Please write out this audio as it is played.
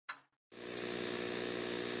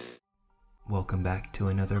Welcome back to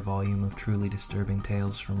another volume of truly disturbing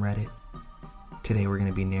tales from Reddit. Today we're going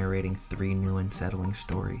to be narrating 3 new unsettling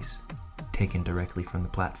stories, taken directly from the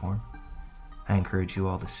platform. I encourage you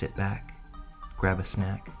all to sit back, grab a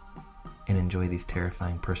snack, and enjoy these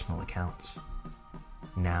terrifying personal accounts.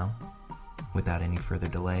 Now, without any further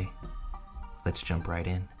delay, let's jump right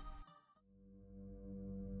in.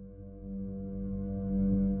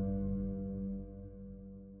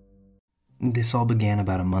 This all began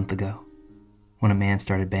about a month ago, when a man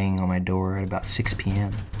started banging on my door at about 6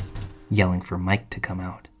 p.m., yelling for Mike to come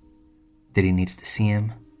out, that he needs to see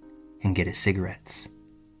him and get his cigarettes.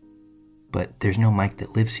 But there's no Mike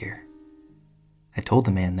that lives here. I told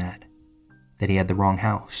the man that he had the wrong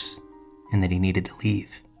house and that he needed to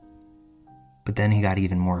leave. But then he got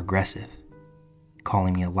even more aggressive,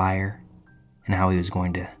 calling me a liar and how he was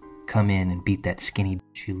going to come in and beat that skinny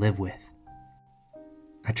bitch you live with.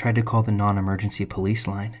 I tried to call the non-emergency police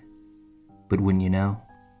line, but wouldn't you know,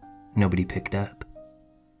 nobody picked up.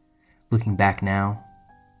 Looking back now,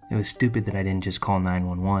 it was stupid that I didn't just call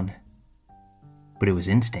 911, but it was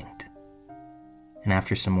instinct. And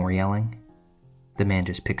after some more yelling, the man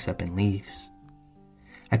just picks up and leaves.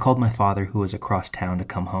 I called my father, who was across town, to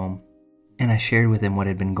come home, and I shared with him what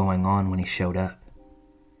had been going on when he showed up.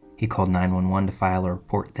 He called 911 to file a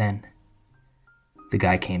report then. The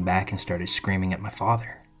guy came back and started screaming at my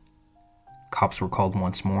father. Cops were called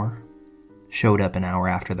once more, showed up an hour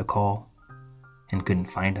after the call, and couldn't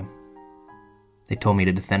find him. They told me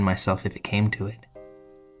to defend myself if it came to it.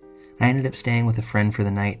 I ended up staying with a friend for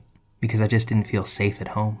the night because I just didn't feel safe at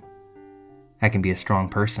home. I can be a strong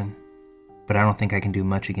person, but I don't think I can do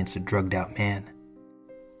much against a drugged out man.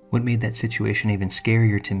 What made that situation even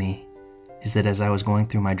scarier to me is that as I was going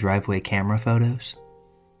through my driveway camera photos,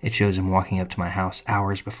 it shows him walking up to my house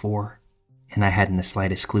hours before, and I hadn't the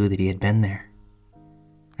slightest clue that he had been there.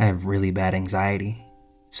 I have really bad anxiety,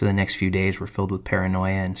 so the next few days were filled with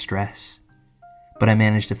paranoia and stress. But I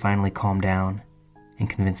managed to finally calm down and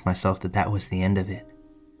convince myself that that was the end of it.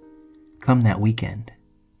 Come that weekend,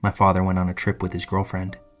 my father went on a trip with his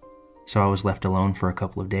girlfriend, so I was left alone for a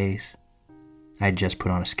couple of days. I had just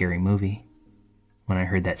put on a scary movie when I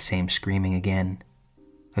heard that same screaming again,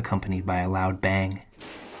 accompanied by a loud bang.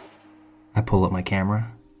 I pull up my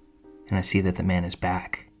camera, and I see that the man is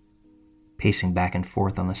back, pacing back and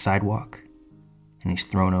forth on the sidewalk, and he's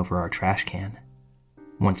thrown over our trash can,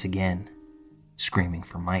 once again, screaming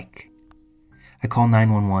for Mike. I call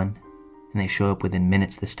 911, and they show up within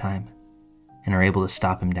minutes this time, and are able to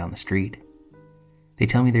stop him down the street. They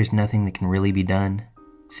tell me there's nothing that can really be done,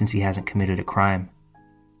 since he hasn't committed a crime,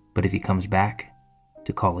 but if he comes back,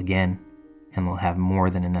 to call again, and they'll have more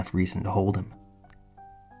than enough reason to hold him.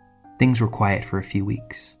 Things were quiet for a few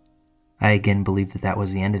weeks. I again believed that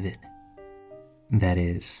was the end of it. That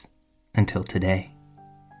is, until today.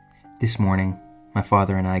 This morning, my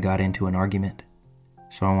father and I got into an argument,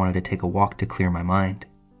 so I wanted to take a walk to clear my mind.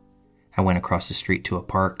 I went across the street to a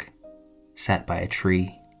park, sat by a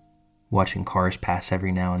tree, watching cars pass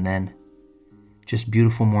every now and then. Just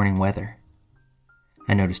beautiful morning weather.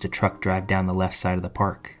 I noticed a truck drive down the left side of the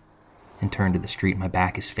park and turned to the street my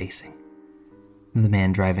back is facing. The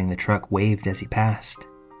man driving the truck waved as he passed,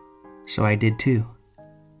 so I did too,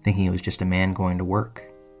 thinking it was just a man going to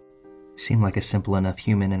work. Seemed like a simple enough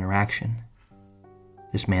human interaction.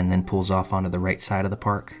 This man then pulls off onto the right side of the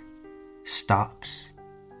park, stops,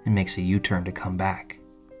 and makes a U-turn to come back.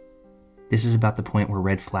 This is about the point where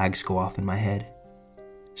red flags go off in my head,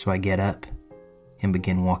 so I get up and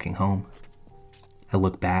begin walking home. I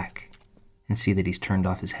look back and see that he's turned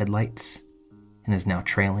off his headlights and is now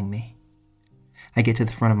trailing me. I get to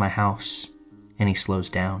the front of my house, and he slows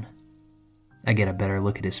down. I get a better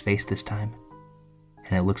look at his face this time,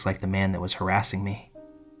 and it looks like the man that was harassing me.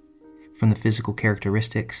 From the physical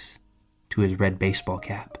characteristics to his red baseball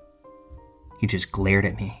cap, he just glared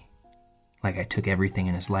at me like I took everything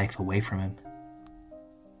in his life away from him.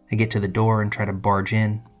 I get to the door and try to barge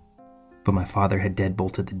in, but my father had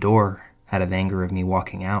deadbolted the door out of anger of me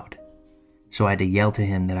walking out, so I had to yell to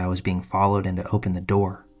him that I was being followed and to open the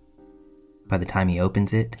door. By the time he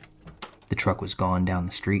opens it, the truck was gone down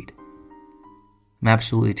the street. I'm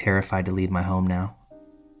absolutely terrified to leave my home now.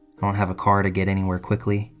 I don't have a car to get anywhere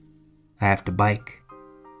quickly. I have to bike.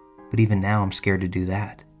 But even now I'm scared to do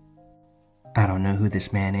that. I don't know who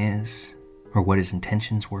this man is or what his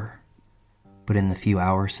intentions were, but in the few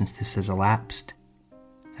hours since this has elapsed,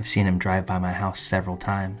 I've seen him drive by my house several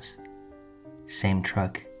times. Same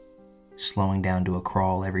truck, slowing down to a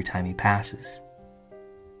crawl every time he passes.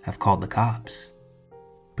 I've called the cops,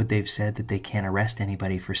 but they've said that they can't arrest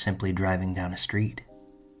anybody for simply driving down a street.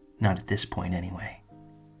 Not at this point anyway.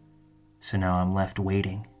 So now I'm left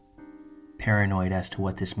waiting, paranoid as to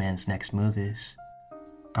what this man's next move is.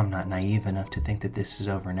 I'm not naive enough to think that this is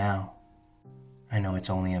over now. I know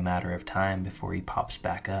it's only a matter of time before he pops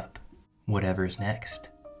back up. Whatever's next,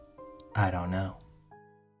 I don't know.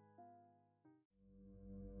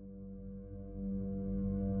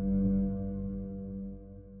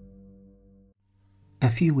 A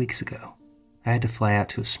few weeks ago, I had to fly out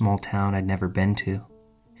to a small town I'd never been to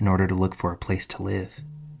in order to look for a place to live.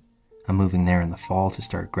 I'm moving there in the fall to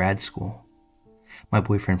start grad school. My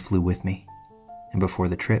boyfriend flew with me, and before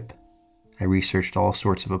the trip, I researched all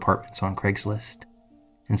sorts of apartments on Craigslist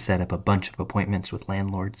and set up a bunch of appointments with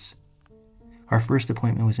landlords. Our first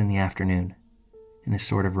appointment was in the afternoon, in this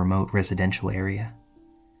sort of remote residential area.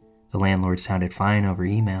 The landlord sounded fine over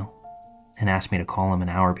email and asked me to call him an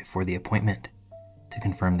hour before the appointment to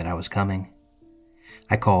confirm that I was coming.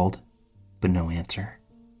 I called, but no answer.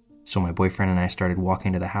 So my boyfriend and I started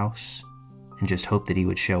walking to the house and just hoped that he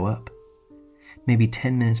would show up. Maybe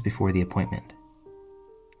 10 minutes before the appointment,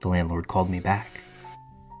 the landlord called me back.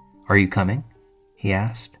 "Are you coming?" he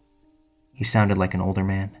asked. He sounded like an older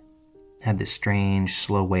man, had this strange,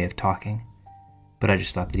 slow way of talking, but I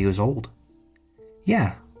just thought that he was old.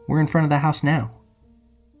 "Yeah, we're in front of the house now."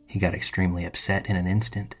 He got extremely upset in an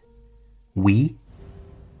instant. "We?"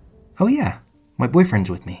 "Oh yeah, my boyfriend's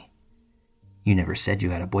with me." "You never said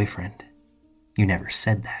you had a boyfriend. You never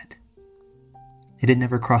said that." It had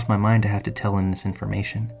never crossed my mind to have to tell him this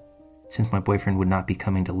information, since my boyfriend would not be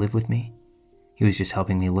coming to live with me. He was just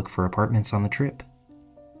helping me look for apartments on the trip.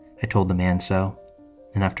 I told the man so,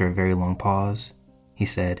 and after a very long pause, he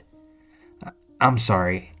said, "I'm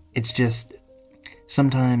sorry, it's just,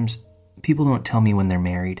 sometimes people don't tell me when they're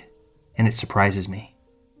married, and it surprises me.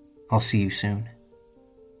 I'll see you soon."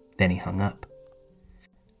 Then he hung up.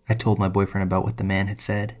 I told my boyfriend about what the man had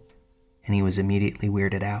said, and he was immediately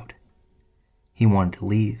weirded out. He wanted to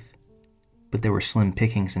leave, but there were slim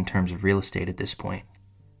pickings in terms of real estate at this point,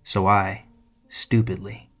 so I,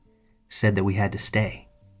 stupidly, said that we had to stay,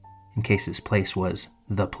 in case this place was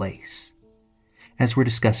the place. As we're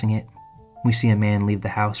discussing it, we see a man leave the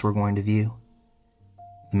house we're going to view.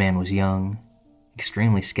 The man was young,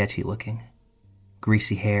 extremely sketchy looking,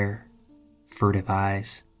 greasy hair, furtive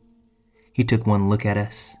eyes. He took one look at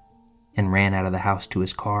us and ran out of the house to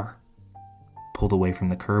his car, pulled away from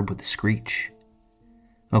the curb with a screech.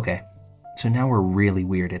 Okay, so now we're really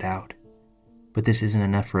weirded out, but this isn't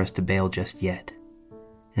enough for us to bail just yet.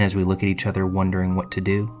 And as we look at each other wondering what to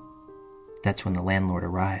do, that's when the landlord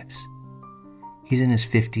arrives. He's in his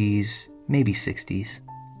 50s, maybe 60s,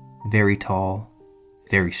 very tall,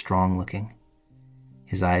 very strong looking.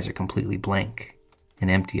 His eyes are completely blank and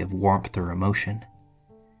empty of warmth or emotion.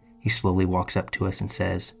 He slowly walks up to us and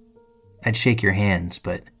says, "I'd shake your hands,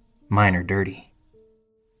 but mine are dirty."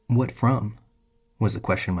 "What from?" was the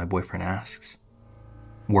question my boyfriend asks.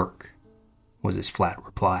 "Work," was his flat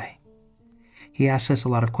reply. He asks us a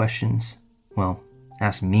lot of questions,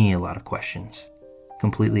 asked me a lot of questions,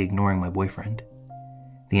 completely ignoring my boyfriend.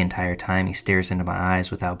 The entire time he stares into my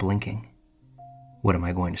eyes without blinking. What am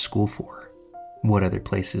I going to school for? What other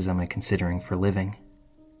places am I considering for living?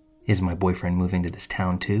 Is my boyfriend moving to this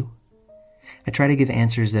town too? I try to give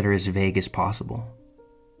answers that are as vague as possible.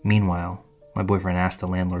 Meanwhile, my boyfriend asks the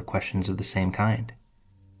landlord questions of the same kind,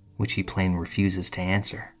 which he plain refuses to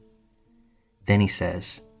answer. Then he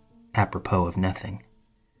says, apropos of nothing,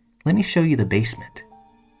 "Let me show you the basement."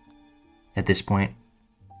 At this point,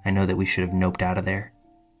 I know that we should have noped out of there,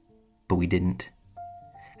 but we didn't.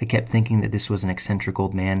 I kept thinking that this was an eccentric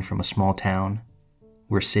old man from a small town.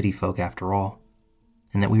 We're city folk after all,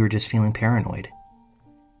 and that we were just feeling paranoid.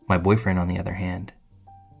 My boyfriend, on the other hand,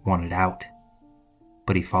 wanted out,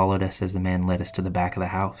 but he followed us as the man led us to the back of the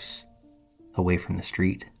house, away from the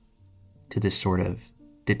street, to this sort of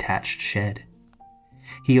detached shed.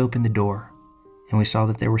 He opened the door, and we saw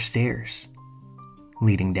that there were stairs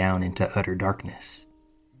leading down into utter darkness.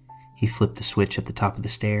 He flipped the switch at the top of the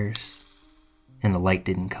stairs, and the light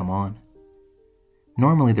didn't come on.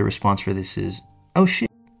 Normally the response for this is, "Oh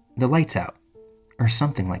shit, the light's out," or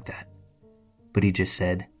something like that. But he just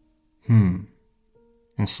said,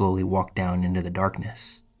 and slowly walked down into the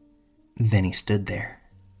darkness. Then he stood there,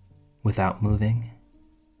 without moving,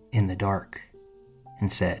 in the dark,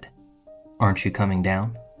 and said, "Aren't you coming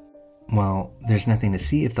down?" "Well, there's nothing to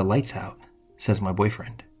see if the light's out," says my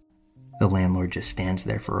boyfriend. The landlord just stands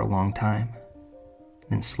there for a long time,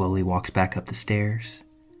 then slowly walks back up the stairs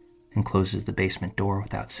and closes the basement door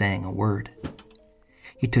without saying a word.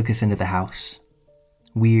 He took us into the house.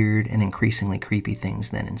 Weird and increasingly creepy things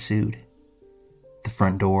then ensued. The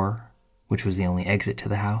front door, which was the only exit to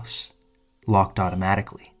the house, locked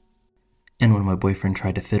automatically. And when my boyfriend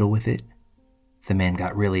tried to fiddle with it, the man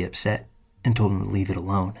got really upset and told him to leave it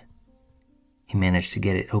alone. He managed to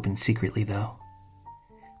get it open secretly, though.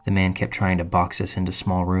 The man kept trying to box us into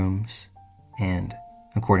small rooms and,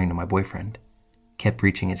 according to my boyfriend, kept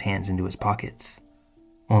reaching his hands into his pockets,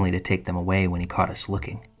 only to take them away when he caught us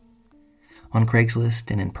looking. On Craigslist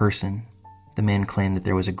and in person, the man claimed that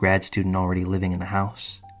there was a grad student already living in the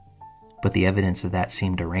house, but the evidence of that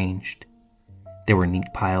seemed arranged. There were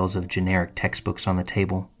neat piles of generic textbooks on the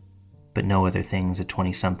table, but no other things a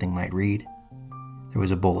 20-something might read. There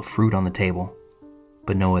was a bowl of fruit on the table,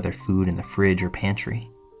 but no other food in the fridge or pantry,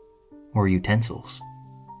 or utensils.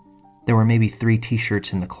 There were maybe 3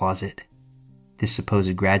 t-shirts in the closet. This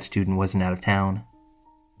supposed grad student wasn't out of town,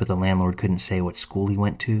 but the landlord couldn't say what school he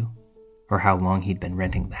went to or how long he'd been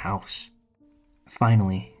renting the house.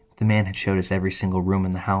 Finally, the man had showed us every single room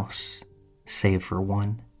in the house, save for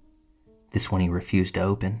one. This one he refused to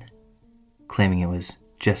open, claiming it was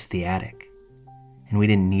just the attic, and we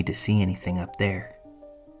didn't need to see anything up there.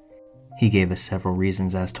 He gave us several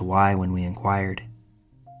reasons as to why when we inquired.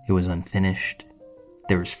 It was unfinished,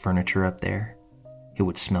 there was furniture up there, it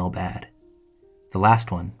would smell bad. The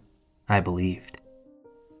last one, I believed,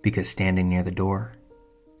 because standing near the door,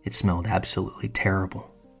 it smelled absolutely terrible.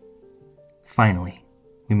 Finally,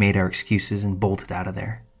 we made our excuses and bolted out of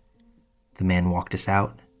there. The man walked us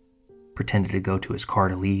out, pretended to go to his car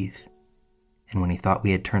to leave, and when he thought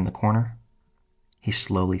we had turned the corner, he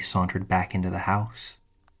slowly sauntered back into the house.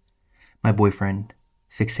 My boyfriend,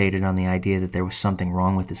 fixated on the idea that there was something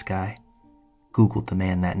wrong with this guy, Googled the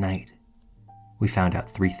man that night. We found out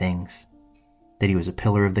 3 things: that he was a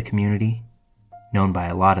pillar of the community, known by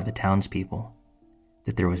a lot of the townspeople,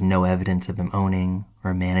 that there was no evidence of him owning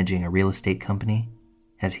or managing a real estate company,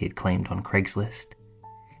 as he had claimed on Craigslist,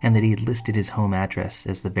 and that he had listed his home address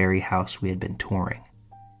as the very house we had been touring,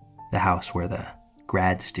 the house where the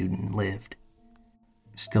grad student lived.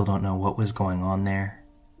 Still don't know what was going on there,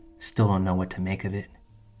 still don't know what to make of it,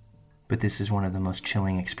 but this is one of the most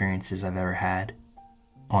chilling experiences I've ever had,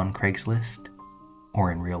 on Craigslist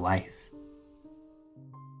or in real life.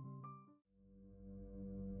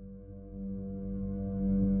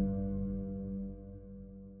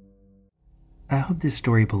 I hope this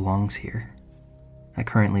story belongs here. I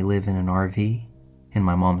currently live in an RV in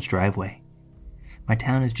my mom's driveway. My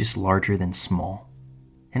town is just larger than small,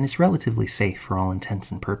 and it's relatively safe for all intents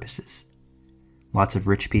and purposes. Lots of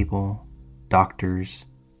rich people, doctors,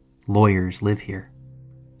 lawyers live here,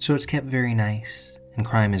 so it's kept very nice, and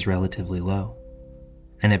crime is relatively low.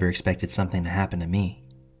 I never expected something to happen to me,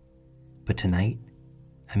 but tonight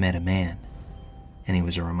I met a man, and he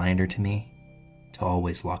was a reminder to me to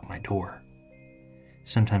always lock my door.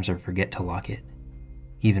 Sometimes I forget to lock it,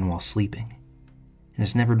 even while sleeping, and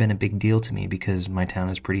it's never been a big deal to me because my town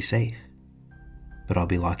is pretty safe. But I'll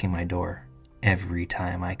be locking my door every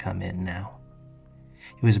time I come in now.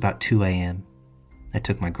 It was about 2 a.m. I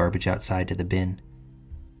took my garbage outside to the bin.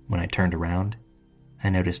 When I turned around, I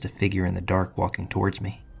noticed a figure in the dark walking towards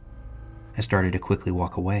me. I started to quickly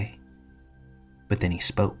walk away, but then he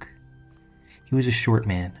spoke. He was a short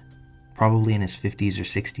man, probably in his 50s or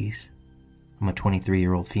 60s. I'm a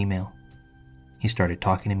 23-year-old female. He started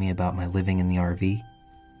talking to me about my living in the RV,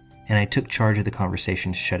 and I took charge of the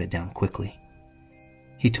conversation to shut it down quickly.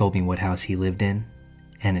 He told me what house he lived in,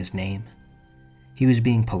 and his name. He was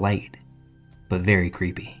being polite, but very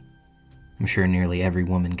creepy. I'm sure nearly every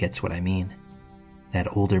woman gets what I mean.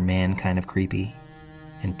 That older man kind of creepy,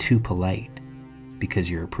 and too polite,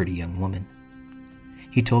 because you're a pretty young woman.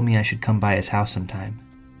 He told me I should come by his house sometime,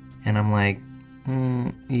 and I'm like,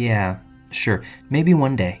 yeah, sure, maybe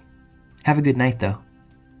one day. Have a good night, though.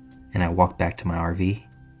 And I walked back to my RV,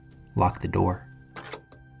 locked the door.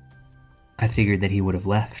 I figured that he would have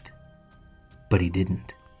left, but he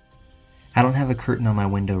didn't. I don't have a curtain on my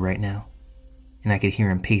window right now, and I could hear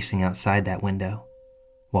him pacing outside that window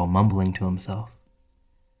while mumbling to himself.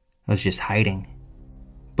 I was just hiding,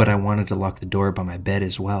 but I wanted to lock the door by my bed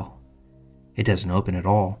as well. It doesn't open at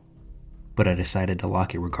all, but I decided to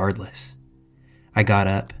lock it regardless. I got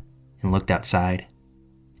up and looked outside,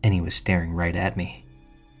 and he was staring right at me.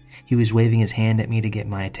 He was waving his hand at me to get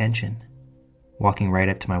my attention, walking right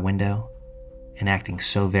up to my window and acting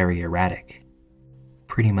so very erratic.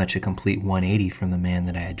 Pretty much a complete 180 from the man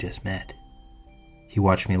that I had just met. He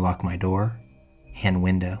watched me lock my door and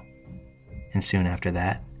window, and soon after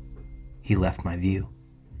that, he left my view.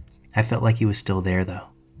 I felt like he was still there though.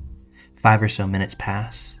 5 or so minutes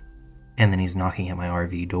pass, and then he's knocking at my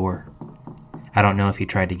RV door. I don't know if he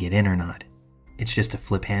tried to get in or not. It's just a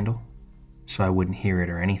flip handle, so I wouldn't hear it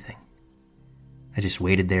or anything. I just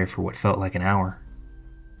waited there for what felt like an hour,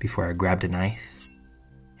 before I grabbed a knife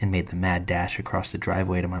and made the mad dash across the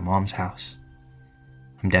driveway to my mom's house.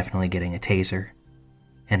 I'm definitely getting a taser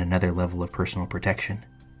and another level of personal protection.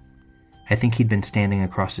 I think he'd been standing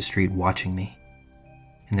across the street watching me,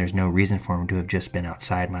 and there's no reason for him to have just been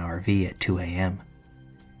outside my RV at 2 a.m.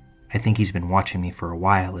 I think he's been watching me for a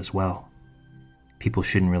while as well. People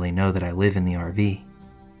shouldn't really know that I live in the RV.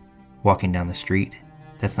 Walking down the street,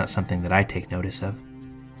 that's not something that I take notice of.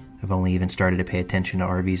 I've only even started to pay attention to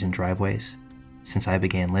RVs and driveways since I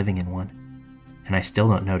began living in one, and I still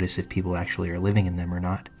don't notice if people actually are living in them or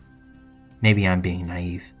not. Maybe I'm being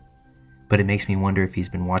naive, but it makes me wonder if he's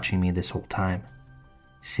been watching me this whole time,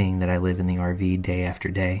 seeing that I live in the RV day after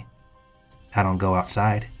day. I don't go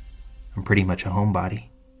outside. I'm pretty much a homebody.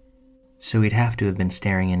 So he'd have to have been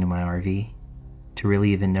staring into my RV to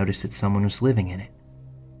really even notice that someone was living in it.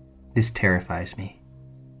 This terrifies me.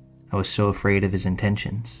 I was so afraid of his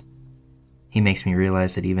intentions. He makes me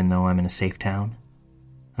realize that even though I'm in a safe town,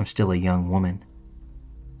 I'm still a young woman.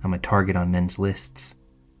 I'm a target on men's lists.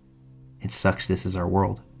 It sucks this is our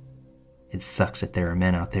world. It sucks that there are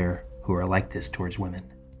men out there who are like this towards women.